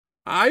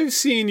I've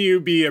seen you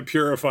be a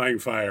purifying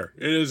fire.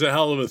 It is a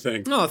hell of a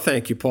thing. Oh,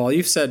 thank you, Paul.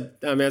 You've said,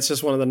 I mean, it's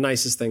just one of the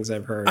nicest things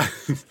I've heard.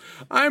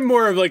 I'm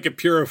more of like a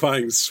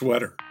purifying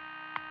sweater.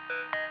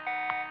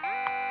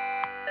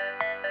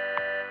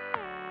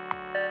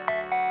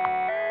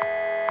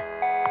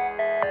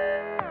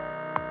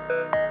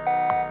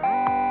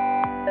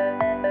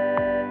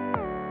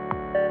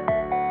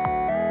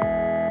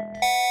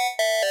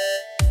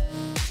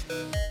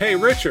 Hey,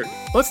 Richard,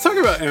 let's talk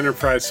about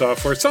enterprise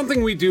software,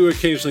 something we do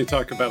occasionally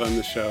talk about on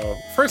the show.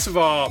 First of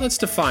all, Let's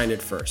define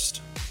it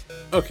first.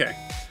 okay,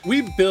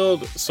 we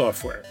build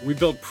software, we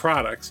build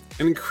products,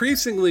 and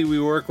increasingly we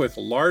work with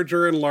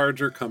larger and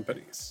larger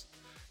companies.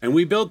 And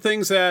we build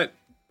things that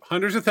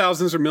hundreds of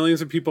thousands or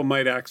millions of people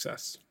might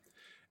access.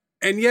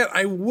 And yet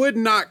I would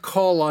not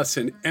call us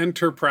an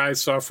enterprise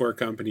software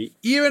company,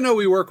 even though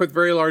we work with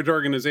very large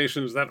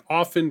organizations that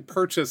often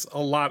purchase a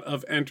lot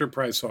of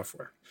enterprise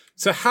software.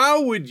 So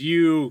how would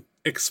you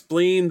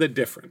explain the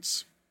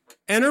difference?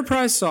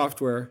 Enterprise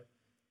software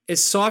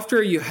is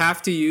software you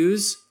have to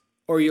use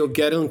or you'll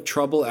get in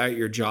trouble at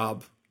your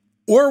job.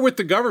 Or with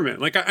the government.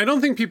 Like, I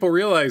don't think people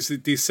realize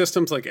that these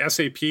systems like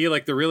SAP,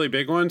 like the really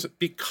big ones,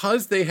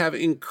 because they have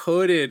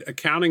encoded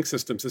accounting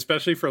systems,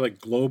 especially for like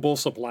global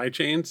supply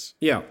chains,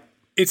 Yeah.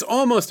 it's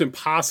almost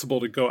impossible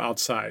to go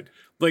outside.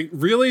 Like,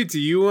 really, do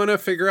you want to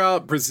figure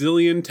out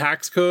Brazilian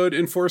tax code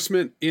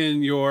enforcement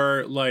in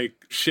your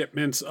like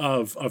shipments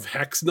of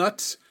hex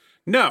nuts?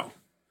 No.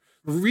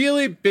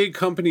 Really big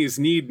companies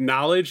need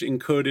knowledge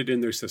encoded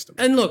in their system.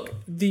 And look,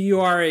 you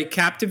are a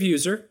captive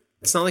user.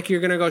 It's not like you're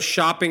going to go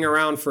shopping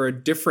around for a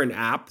different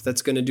app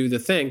that's going to do the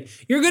thing.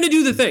 You're going to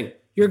do the thing.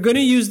 You're going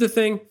to use the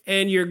thing,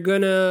 and you're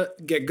going to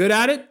get good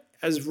at it,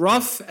 as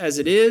rough as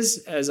it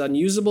is, as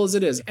unusable as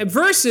it is. And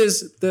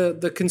versus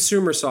the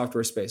consumer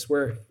software space,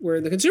 where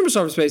in the consumer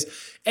software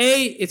space,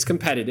 it's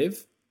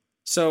competitive.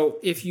 So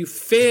if you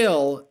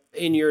fail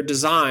in your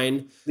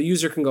design, the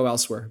user can go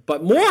elsewhere.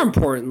 But more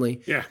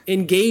importantly,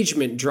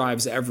 engagement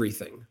drives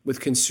everything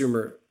with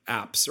consumer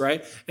apps,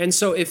 right? And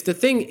so if the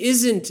thing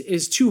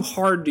is too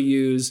hard to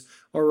use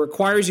or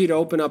requires you to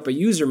open up a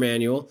user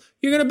manual,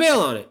 you're going to bail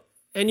on it,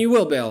 and you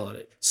will bail on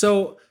it.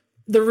 So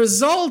the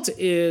result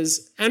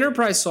is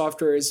enterprise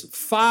software is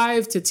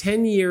 5 to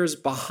 10 years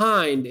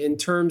behind in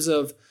terms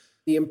of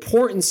the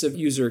importance of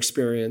user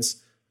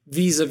experience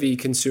vis-a-vis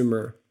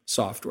consumer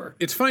software.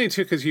 It's funny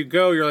too, because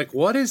you're like,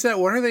 what is that?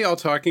 What are they all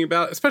talking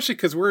about? Especially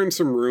because we're in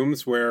some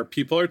rooms where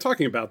people are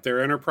talking about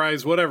their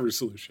enterprise whatever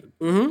solution.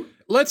 Mm-hmm.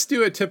 Let's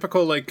do a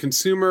typical like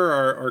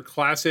consumer or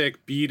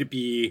classic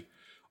B2B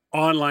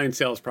online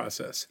sales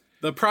process.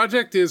 The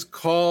project is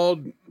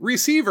called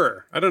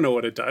Receiver. I don't know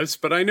what it does,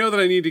 but I know that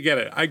I need to get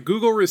it. I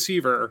Google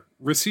Receiver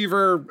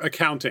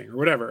accounting or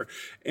whatever.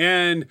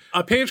 And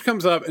a page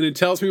comes up and it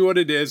tells me what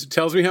it is. It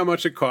tells me how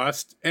much it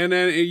costs. And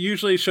then it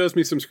usually shows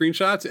me some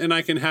screenshots and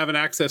I can have an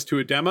access to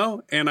a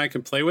demo and I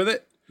can play with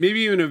it.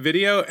 Maybe even a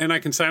video, and I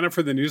can sign up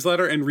for the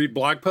newsletter and read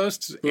blog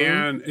posts. Mm-hmm.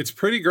 And it's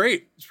pretty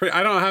great.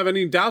 I don't have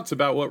any doubts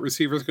about what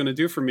Receiver is going to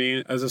do for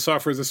me as a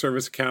software as a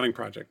service accounting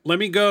project. Let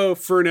me go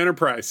for an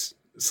enterprise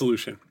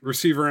solution,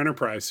 Receiver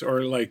Enterprise,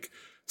 or like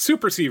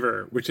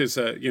Superceiver, which is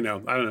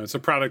it's a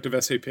product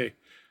of SAP.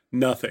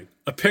 Nothing.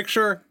 A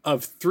picture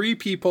of 3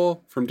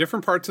 people from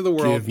different parts of the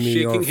world shaking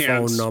hands. Give me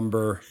your phone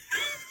number.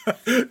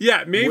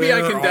 Yeah, maybe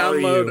Where I can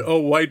download you? a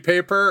white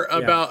paper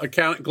about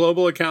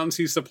global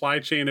accountancy supply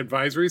chain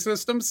advisory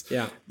systems.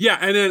 Yeah,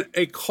 and then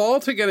a call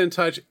to get in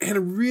touch,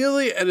 and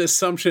really an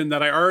assumption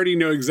that I already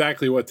know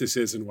exactly what this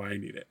is and why I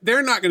need it.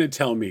 They're not going to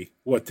tell me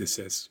what this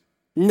is.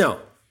 No.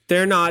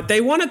 They're not.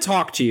 They want to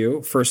talk to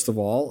you, first of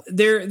all.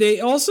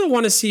 They also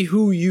want to see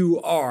who you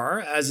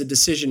are as a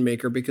decision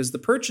maker, because the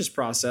purchase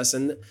process,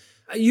 and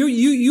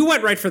you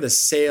went right for the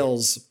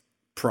sales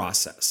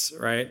process,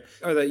 right?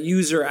 Or the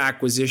user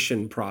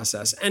acquisition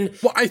process. And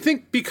well, I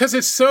think because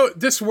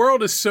this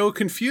world is so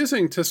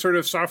confusing to sort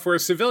of software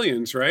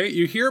civilians, right?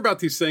 You hear about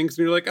these things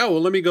and you're like, oh,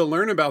 well, let me go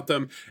learn about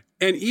them.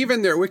 And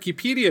even their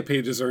Wikipedia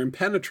pages are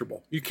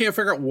impenetrable. You can't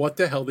figure out what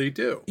the hell they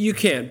do. You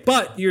can,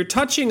 but you're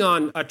touching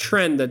on a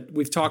trend that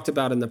we've talked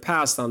about in the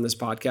past on this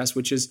podcast,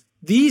 which is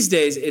these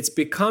days it's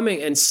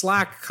becoming, and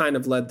Slack kind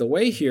of led the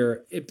way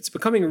here, it's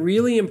becoming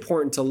really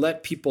important to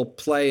let people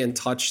play and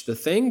touch the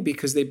thing,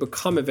 because they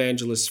become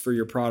evangelists for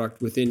your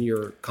product within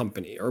your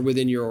company or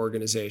within your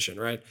organization,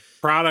 right?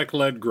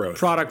 Product-led growth.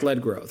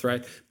 Product-led growth,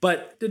 right?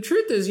 But the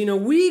truth is,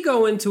 we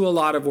go into a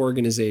lot of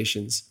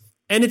organizations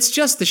and it's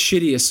just the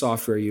shittiest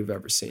software you've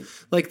ever seen.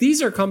 Like,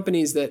 these are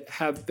companies that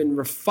have been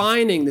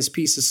refining this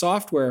piece of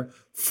software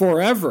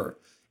forever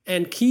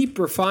and keep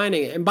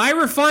refining it. And by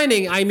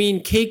refining, I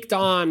mean caked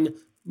on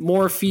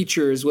more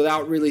features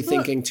without really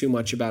thinking too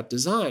much about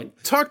design.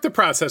 Talk the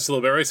process a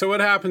little bit, right? So what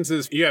happens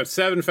is you have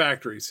 7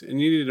 factories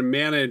and you need to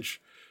manage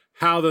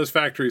how those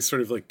factories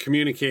sort of like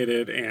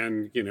communicated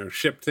and,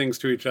 shipped things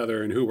to each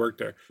other and who worked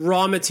there.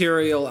 Raw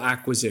material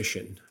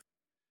acquisition.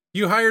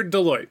 You hired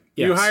Deloitte.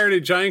 Yes. You hired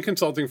a giant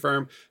consulting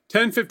firm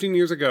 10, 15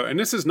 years ago. And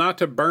this is not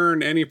to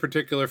burn any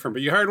particular firm,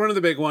 but you hired one of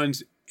the big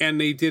ones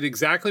and they did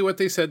exactly what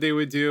they said they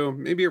would do.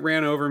 Maybe it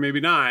ran over, maybe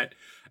not.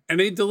 and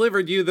they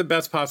delivered you the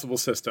best possible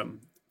system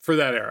for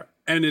that era.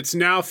 And it's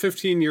now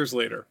 15 years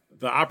later.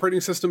 The operating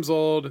system's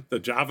old, the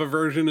Java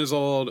version is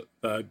old,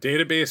 the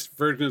database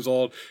version is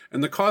old,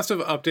 and the cost of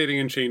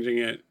updating and changing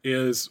it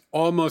is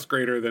almost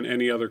greater than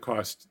any other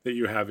cost that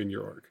you have in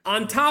your org.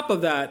 On top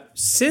of that,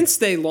 since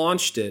they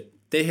launched it,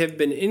 they have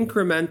been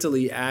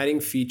incrementally adding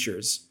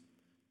features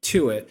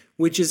to it,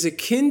 which is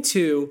akin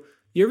to,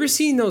 you ever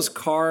seen those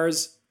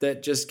cars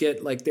that just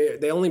get like,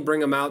 they only bring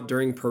them out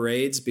during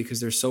parades because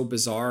they're so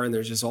bizarre and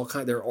there's just all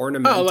kind, they're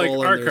ornamental. Oh,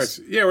 like art cars.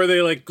 Yeah, where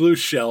they like glue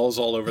shells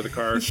all over the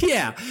car.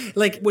 Yeah.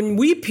 Like when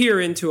we peer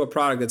into a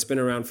product that's been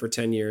around for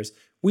 10 years,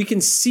 we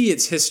can see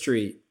its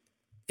history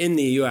in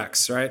the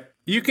UX, right?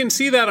 You can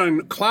see that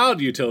on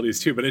cloud utilities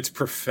too, but it's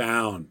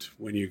profound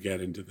when you get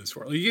into this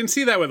world. You can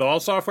see that with all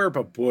software,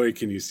 but boy,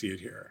 can you see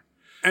it here.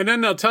 And then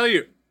they'll tell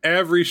you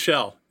every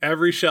shell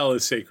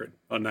is sacred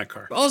on that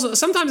car. Also,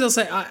 sometimes they'll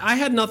say, I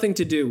had nothing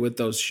to do with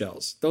those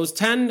shells. Those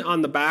 10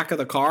 on the back of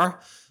the car,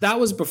 that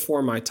was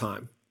before my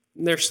time.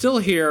 And they're still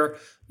here.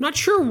 I'm not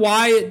sure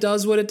why it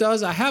does what it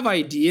does. I have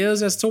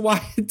ideas as to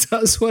why it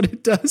does what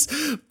it does,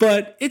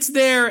 but it's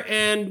there.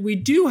 And we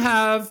do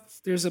have,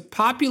 there's a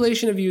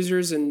population of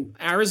users in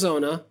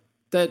Arizona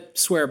that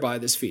swear by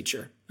this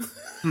feature.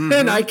 Mm-hmm.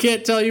 And I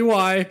can't tell you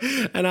why,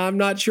 and I'm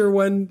not sure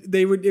when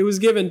it was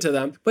given to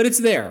them, but it's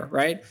there,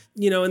 right?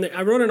 You know, and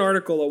I wrote an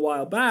article a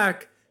while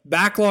back,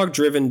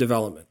 backlog-driven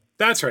development.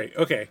 That's right.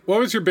 Okay. What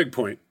was your big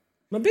point?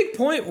 My big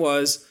point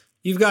was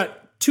you've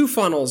got two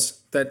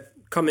funnels that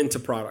come into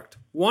product.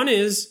 One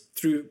is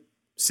through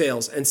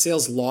sales and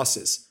sales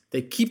losses.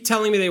 They keep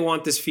telling me they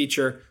want this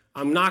feature.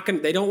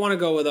 They don't want to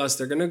go with us.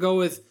 They're going to go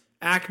with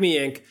Acme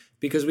Inc.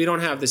 because we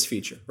don't have this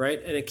feature,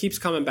 right? And it keeps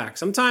coming back.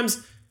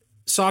 Sometimes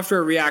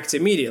software reacts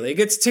immediately. It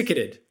gets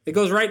ticketed. It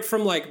goes right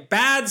from like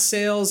bad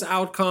sales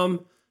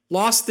outcome,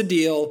 lost the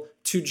deal,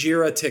 to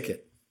Jira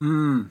ticket,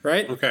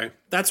 right? Okay.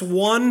 That's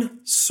one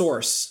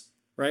source,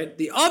 right?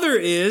 The other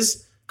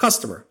is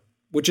customer,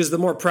 which is the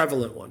more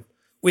prevalent one.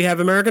 We have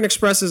American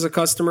Express as a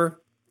customer.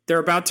 They're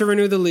about to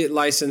renew the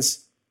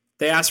license.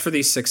 They ask for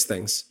these 6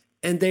 things,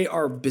 and they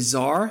are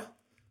bizarre,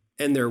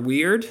 and they're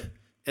weird,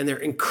 and they're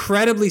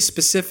incredibly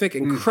specific,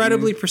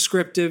 incredibly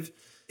prescriptive.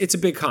 It's a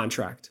big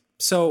contract.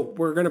 So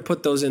we're going to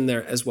put those in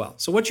there as well.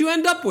 So what you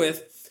end up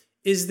with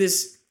is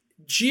this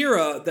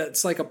Jira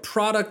that's like a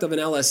product of an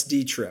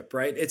LSD trip,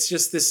 right? It's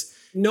just this,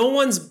 no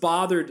one's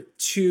bothered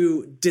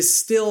to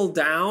distill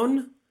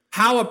down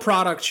how a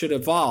product should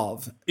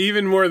evolve.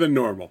 Even more than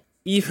normal.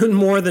 Even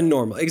more than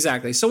normal,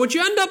 exactly. So what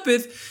you end up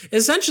with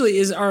essentially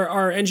is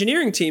our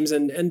engineering teams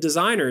and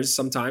designers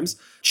sometimes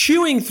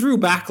chewing through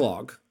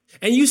backlog.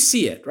 And you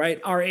see it, right?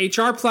 Our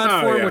HR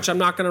platform, which I'm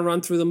not going to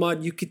run through the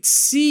mud, you could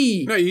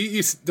see. No,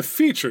 you the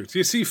features.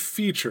 You see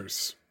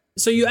features.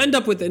 So you end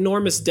up with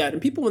enormous debt.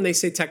 And people, when they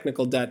say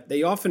technical debt,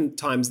 they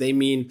oftentimes they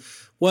mean,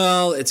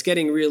 well, it's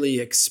getting really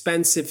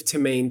expensive to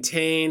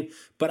maintain.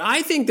 But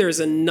I think there's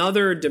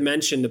another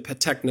dimension to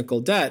technical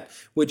debt,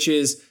 which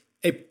is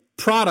a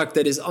product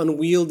that is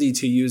unwieldy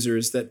to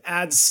users, that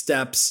adds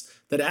steps,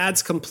 that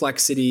adds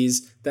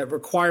complexities, that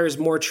requires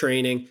more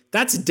training.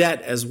 That's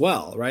debt as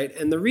well, right?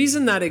 And the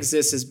reason that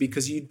exists is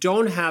because you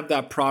don't have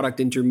that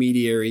product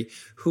intermediary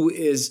who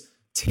is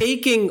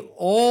taking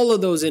all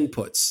of those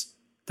inputs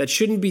that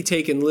shouldn't be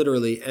taken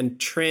literally and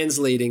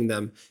translating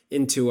them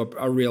into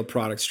a real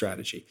product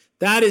strategy.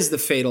 That is the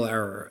fatal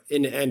error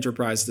in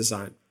enterprise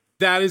design.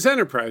 That is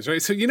enterprise, right?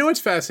 So you know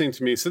what's fascinating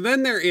to me? So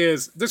then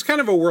there's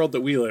kind of a world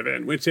that we live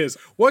in, which is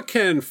what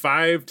can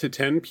 5 to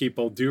 10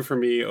 people do for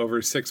me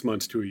over 6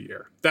 months to a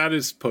year? That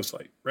is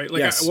Postlight, right? Like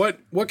yes.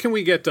 What can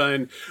we get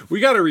done? We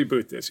got to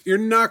reboot this. You're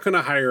not going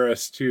to hire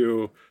us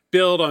to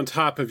build on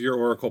top of your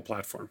Oracle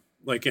platform.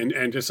 Like, and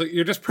just like,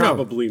 you're just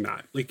probably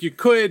not. Like you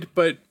could,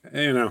 but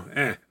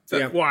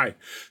why?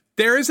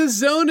 There is a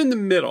zone in the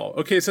middle.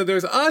 Okay, so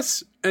there's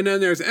us, and then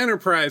there's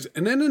enterprise,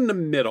 and then in the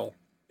middle,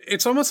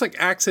 it's almost like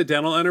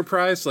accidental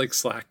enterprise, like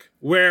Slack,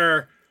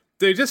 where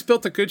they just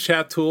built a good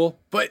chat tool,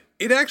 but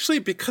it actually,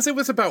 because it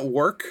was about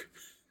work,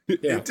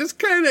 it just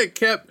kind of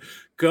kept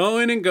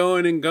going and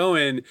going and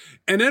going.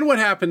 And then what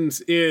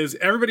happens is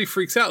everybody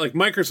freaks out. Like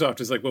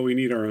Microsoft is like, well, we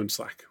need our own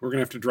Slack. We're going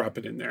to have to drop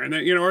it in there. And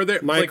then, or they're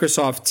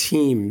Microsoft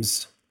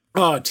Teams.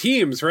 Oh,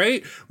 Teams,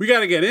 right? We got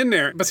to get in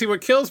there. But see,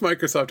 what kills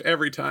Microsoft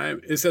every time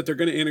is that they're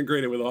going to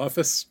integrate it with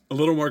Office a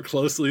little more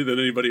closely than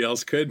anybody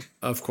else could.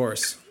 Of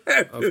course.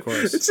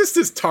 It's just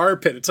this tar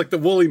pit. It's like the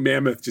woolly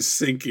mammoth just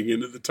sinking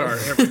into the tar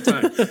every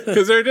time.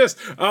 Because they're just,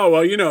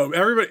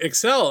 everybody,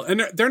 Excel.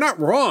 And they're not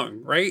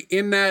wrong, right?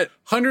 In that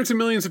hundreds of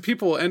millions of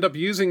people end up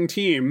using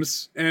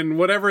Teams, and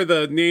whatever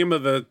the name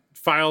of the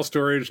file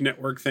storage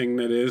network thing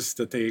that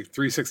they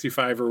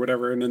 365 or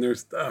whatever. And then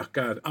there's, oh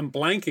God, I'm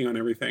blanking on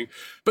everything.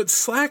 But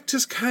Slack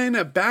just kind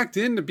of backed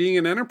into being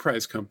an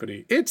enterprise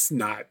company. It's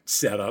not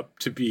set up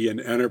to be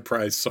an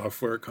enterprise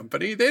software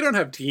company. They don't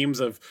have teams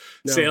of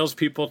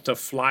salespeople to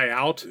fly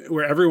out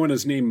where everyone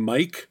is named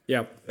Mike.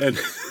 Yeah. And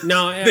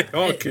no,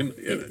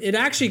 it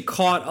actually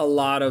caught a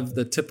lot of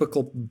the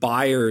typical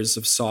buyers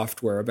of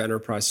software, of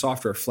enterprise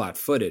software,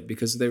 flat-footed,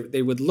 because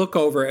they would look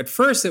over. At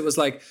first, it was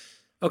like,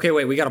 okay,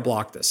 wait, we got to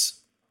block this.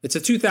 It's a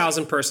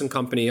 2,000 person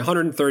company,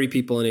 130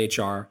 people in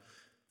HR.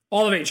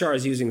 All of HR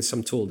is using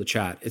some tool to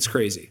chat. It's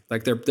crazy.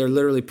 Like they're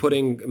literally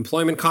putting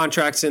employment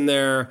contracts in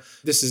there.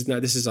 This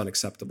is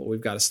unacceptable.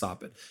 We've got to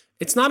stop it.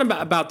 It's not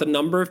about the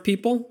number of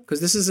people, because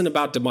this isn't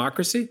about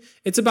democracy.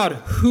 It's about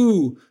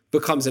who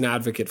becomes an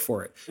advocate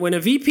for it. When a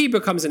VP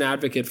becomes an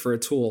advocate for a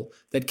tool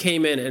that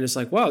came in and it's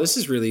like, wow, this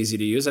is really easy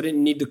to use. I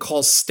didn't need to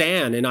call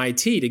Stan in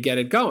IT to get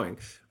it going,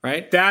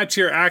 right? That's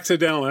your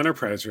accidental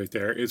enterprise right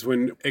there, is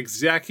when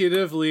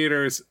executive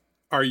leaders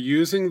are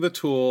using the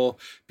tool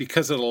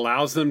because it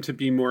allows them to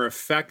be more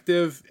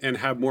effective and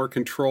have more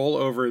control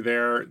over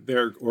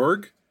their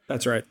org.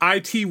 That's right.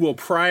 IT will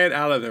pry it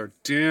out of their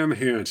damn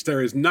hands.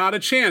 There is not a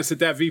chance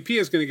that VP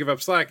is going to give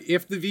up Slack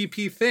if the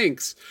VP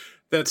thinks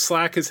that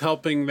Slack is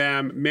helping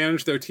them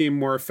manage their team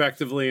more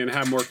effectively and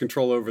have more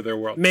control over their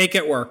world. Make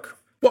it work.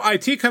 Well,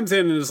 IT comes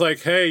in and is like,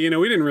 hey,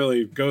 we didn't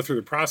really go through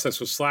the process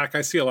with Slack.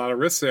 I see a lot of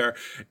risks there.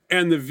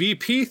 And the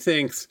VP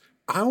thinks,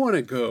 I want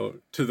to go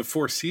to the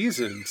Four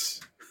Seasons.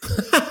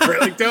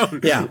 Right? Like,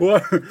 don't. Yeah.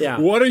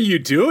 What are you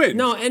doing?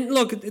 No, and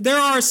look, there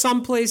are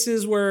some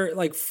places where,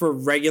 like, for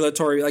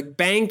regulatory, like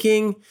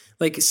banking,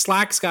 like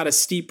Slack's got a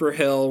steeper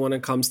hill when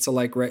it comes to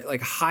like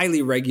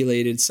highly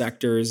regulated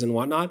sectors and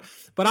whatnot.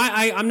 But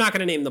I'm not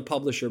going to name the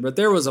publisher, but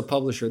there was a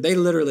publisher. They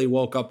literally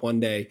woke up one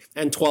day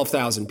and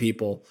 12,000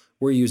 people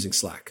were using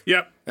Slack.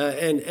 Yep.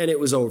 And it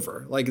was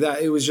over like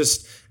that. It was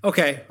just,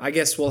 okay, I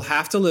guess we'll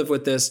have to live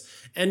with this.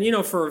 And,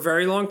 for a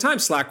very long time,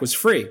 Slack was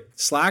free.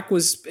 Slack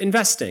was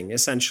investing,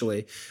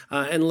 essentially,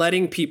 and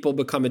letting people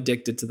become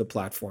addicted to the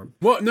platform.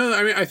 Well, no,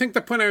 I mean, I think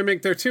the point I would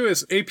make there, too,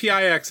 is API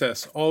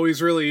access,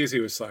 always really easy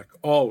with Slack,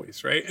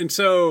 always, right? And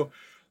so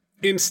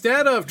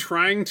instead of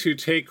trying to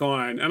take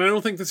on, and I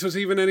don't think this was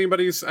even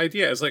anybody's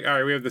idea, it's like, all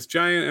right, we have this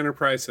giant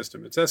enterprise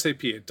system. It's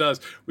SAP.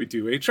 We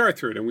do HR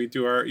through it, and we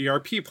do our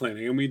ERP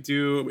planning, and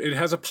it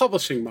has a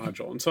publishing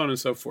module, and so on and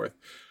so forth.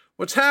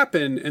 What's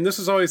happened, and this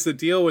is always the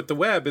deal with the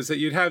web, is that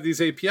you'd have these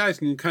APIs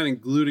and you kind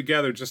of glue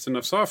together just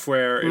enough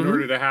software in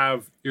order to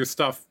have your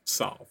stuff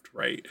solved,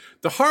 right?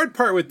 The hard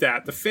part with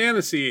that, the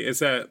fantasy, is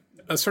that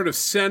a sort of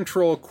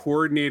central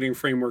coordinating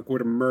framework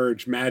would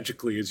emerge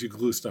magically as you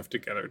glue stuff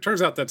together. It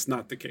turns out that's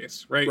not the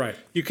case, right? Right.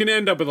 You can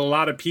end up with a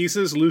lot of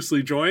pieces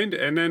loosely joined,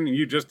 and then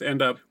you just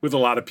end up with a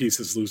lot of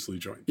pieces loosely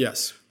joined.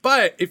 Yes.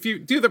 But if you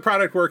do the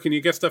product work and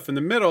you get stuff in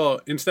the middle,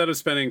 instead of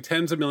spending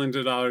tens of millions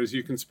of dollars,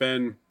 you can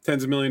spend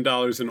tens of millions of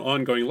dollars in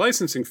ongoing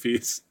licensing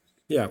fees.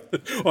 Yeah.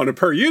 On a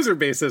per user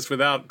basis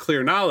without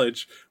clear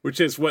knowledge, which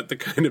is what the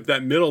kind of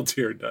that middle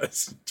tier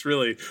does. It's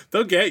really,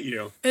 they'll get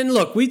you. And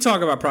look, we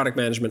talk about product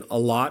management a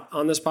lot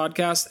on this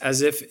podcast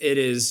as if it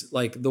is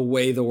like the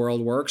way the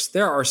world works.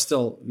 There are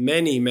still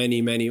many,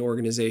 many, many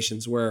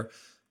organizations where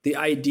the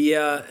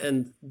idea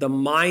and the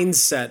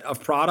mindset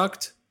of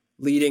product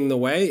leading the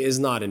way is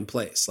not in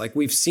place. Like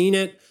we've seen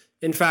it.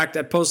 In fact,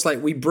 at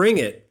Postlight, we bring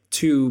it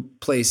to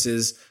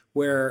places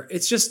where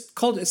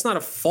it's not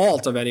a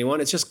fault of anyone.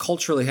 It's just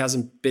culturally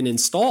hasn't been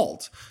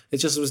installed. It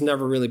just was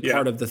never really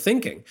part of the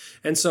thinking.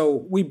 And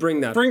so we bring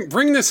that.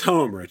 Bring this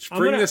home, Rich.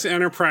 Bring this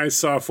enterprise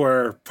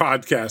software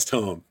podcast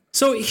home.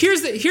 So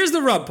here's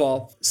the rub,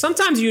 Paul.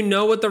 Sometimes you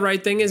know what the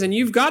right thing is and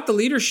you've got the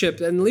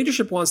leadership and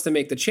leadership wants to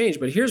make the change.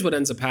 But here's what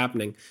ends up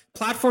happening.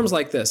 Platforms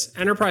like this,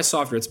 enterprise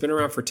software, it's been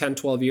around for 10,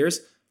 12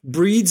 years,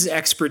 breeds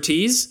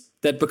expertise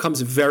that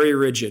becomes very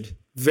rigid,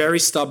 very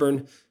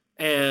stubborn,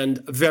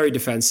 and very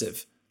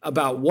defensive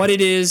about what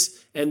it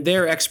is and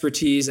their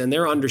expertise and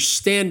their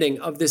understanding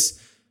of this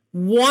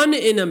 1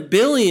 in a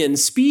billion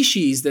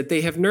species that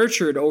they have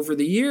nurtured over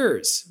the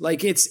years.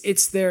 Like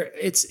it's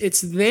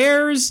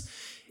theirs.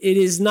 It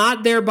is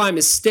not there by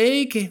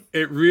mistake.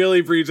 It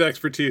really breeds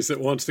expertise that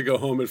wants to go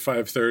home at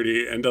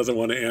 5:30 and doesn't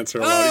want to answer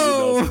a lot of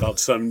emails about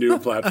some new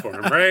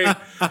platform, right?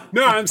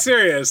 No, I'm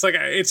serious. Like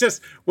it's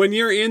just when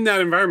you're in that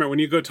environment, when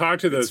you go talk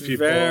to those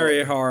people,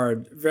 very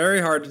hard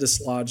to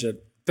dislodge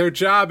it. Their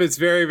job is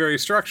very, very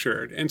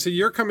structured. And so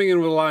you're coming in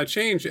with a lot of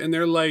change and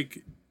they're like,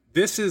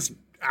 this is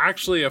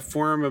actually a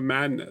form of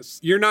madness.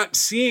 You're not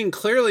seeing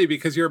clearly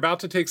because you're about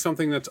to take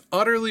something that's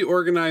utterly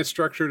organized,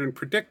 structured, and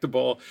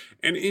predictable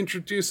and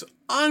introduce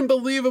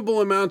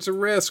unbelievable amounts of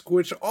risk,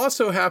 which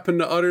also happen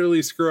to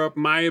utterly screw up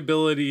my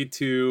ability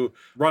to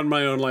run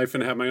my own life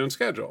and have my own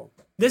schedule.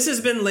 This has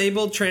been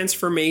labeled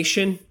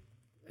transformation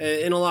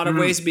in a lot of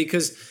ways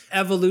because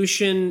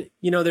evolution,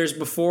 there's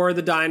before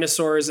the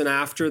dinosaurs and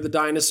after the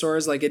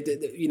dinosaurs. Like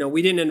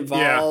we didn't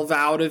evolve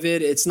out of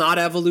it. It's not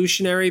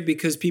evolutionary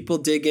because people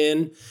dig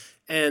in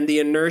and the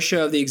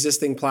inertia of the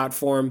existing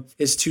platform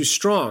is too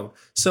strong.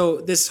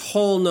 So this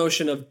whole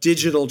notion of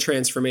digital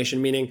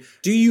transformation, meaning,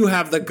 do you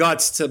have the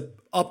guts to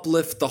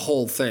uplift the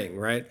whole thing,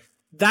 right?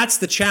 That's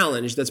the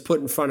challenge that's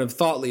put in front of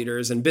thought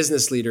leaders and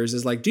business leaders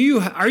is like,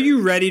 are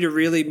you ready to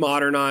really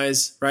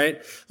modernize,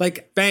 right?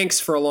 Like banks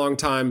for a long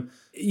time,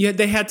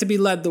 they had to be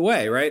led the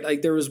way, right?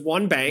 Like there was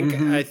one bank,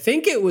 I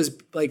think it was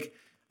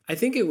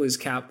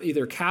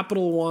either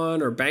Capital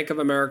One or Bank of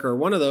America or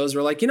one of those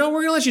were like, we're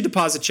going to let you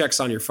deposit checks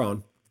on your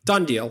phone.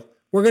 Done deal.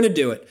 We're going to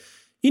do it.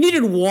 You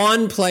needed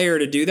one player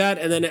to do that,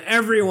 and then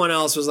everyone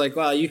else was like,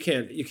 well, you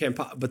can't.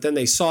 But then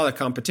they saw the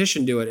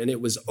competition do it, and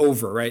it was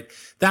over, right?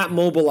 That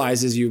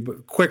mobilizes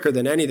you quicker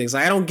than anything. It's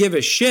like, I don't give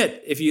a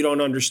shit if you don't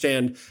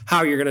understand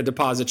how you're going to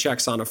deposit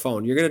checks on a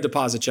phone. You're going to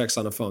deposit checks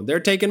on a phone. They're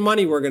taking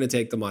money. We're going to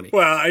take the money.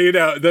 Well,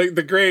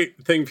 the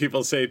great thing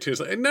people say too is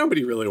like,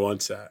 nobody really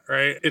wants that,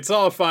 right? It's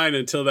all fine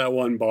until that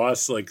one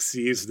boss like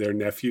sees their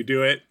nephew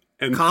do it.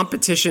 And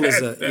competition is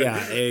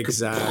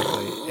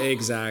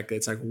exactly.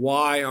 It's like,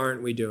 why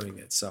aren't we doing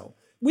it? So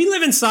we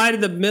live inside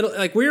of the middle,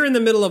 like we're in the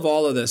middle of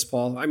all of this,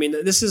 Paul. I mean,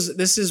 this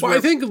is well,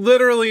 I think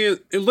literally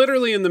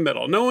in the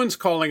middle. No one's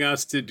calling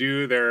us to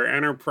do their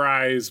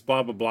enterprise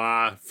blah blah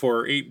blah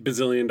for $8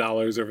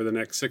 bazillion over the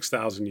next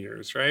 6,000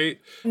 years, right?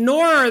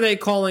 Nor are they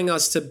calling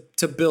us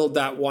to build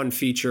that one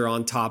feature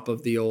on top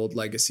of the old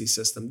legacy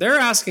system. They're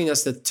asking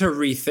us to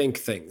rethink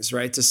things,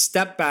 right? To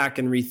step back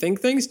and rethink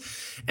things.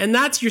 And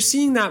you're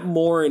seeing that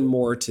more and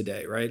more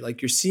today, right?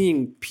 Like you're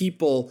seeing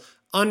people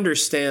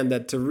understand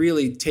that to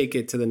really take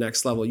it to the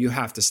next level, you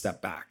have to step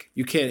back.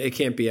 It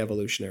can't be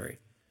evolutionary.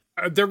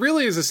 There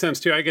really is a sense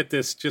too. I get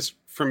this just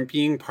from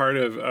being part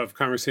of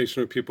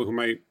conversation with people who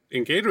might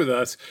engage with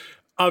us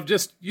of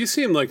just, you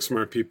seem like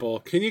smart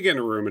people. Can you get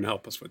in a room and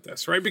help us with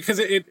this, right? Because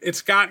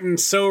it's gotten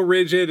so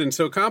rigid and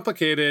so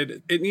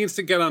complicated. It needs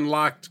to get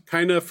unlocked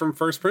kind of from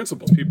first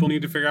principles. People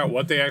need to figure out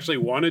what they actually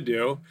want to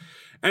do.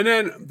 And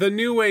then the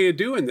new way of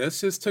doing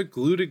this is to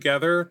glue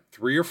together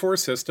 3 or 4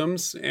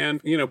 systems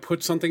and,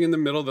 put something in the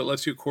middle that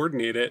lets you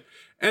coordinate it.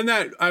 And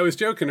that, I was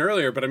joking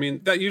earlier, but I mean,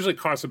 that usually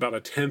costs about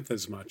 1/10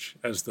 as much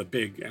as the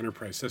big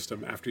enterprise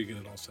system after you get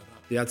it all set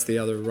up. That's the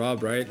other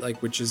rub, right?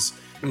 Like, which is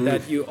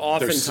that you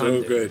oftentimes,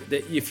 so good.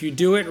 That if you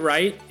do it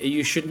right,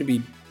 you shouldn't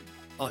be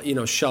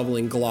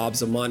shoveling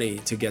globs of money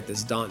to get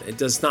this done. It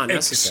does not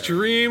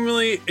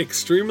necessary.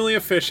 Extremely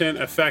efficient,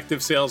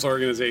 effective sales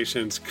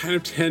organizations kind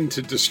of tend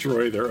to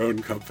destroy their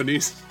own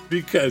companies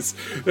because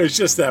there's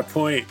just that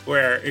point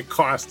where it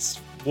costs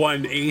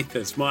 1/8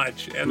 as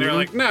much. And they're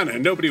like, no,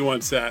 nobody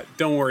wants that.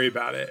 Don't worry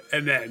about it.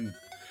 And then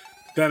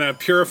a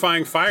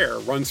purifying fire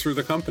runs through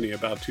the company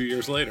about 2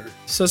 years later.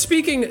 So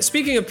speaking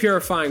of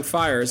purifying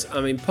fires,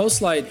 I mean,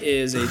 Postlight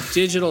is a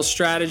digital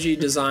strategy,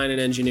 design, and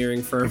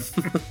engineering firm.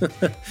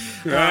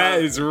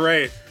 That is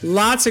right.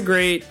 Lots of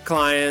great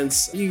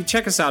clients. You can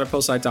check us out at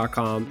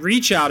postlight.com.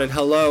 Reach out at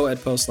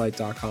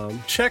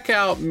hello@postlight.com. Check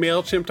out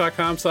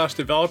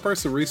MailChimp.com/developer.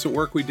 Some recent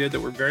work we did that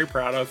we're very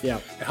proud of. Yeah.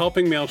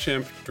 Helping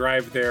MailChimp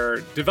drive their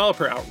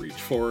developer outreach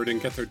forward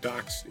and get their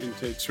docs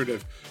into sort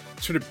of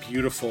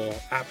beautiful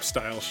app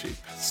style shape.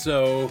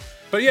 So,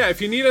 but yeah,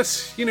 if you need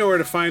us, you know where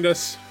to find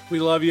us. We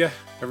love you.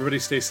 Everybody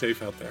stay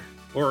safe out there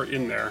or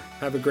in there.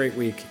 Have a great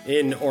week,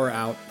 in or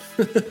out.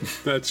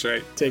 That's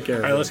right. Take care.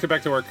 All right, let's get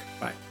back to work.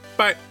 Bye.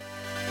 Bye.